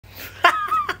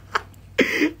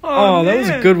Oh, that was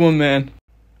a good one, man.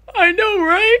 I know,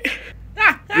 right?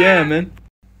 Yeah, man.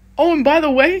 Oh, and by the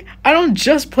way, I don't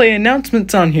just play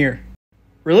announcements on here.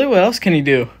 Really, what else can you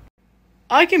do?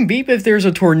 I can beep if there's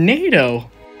a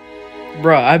tornado.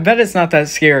 Bruh, I bet it's not that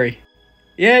scary.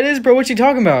 Yeah, it is, bro. What you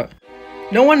talking about?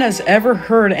 No one has ever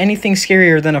heard anything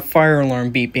scarier than a fire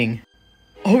alarm beeping.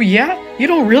 Oh yeah? You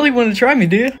don't really want to try me,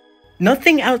 do you?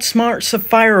 Nothing outsmarts a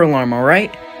fire alarm,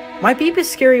 alright? My beep is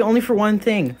scary only for one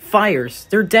thing. Fires.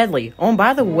 They're deadly. Oh, and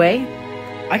by the way,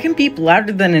 I can beep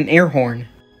louder than an air horn.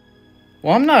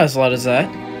 Well, I'm not as loud as that.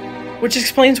 Which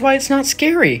explains why it's not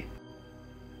scary.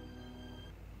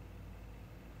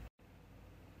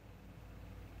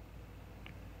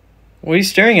 What are you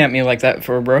staring at me like that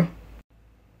for, bro?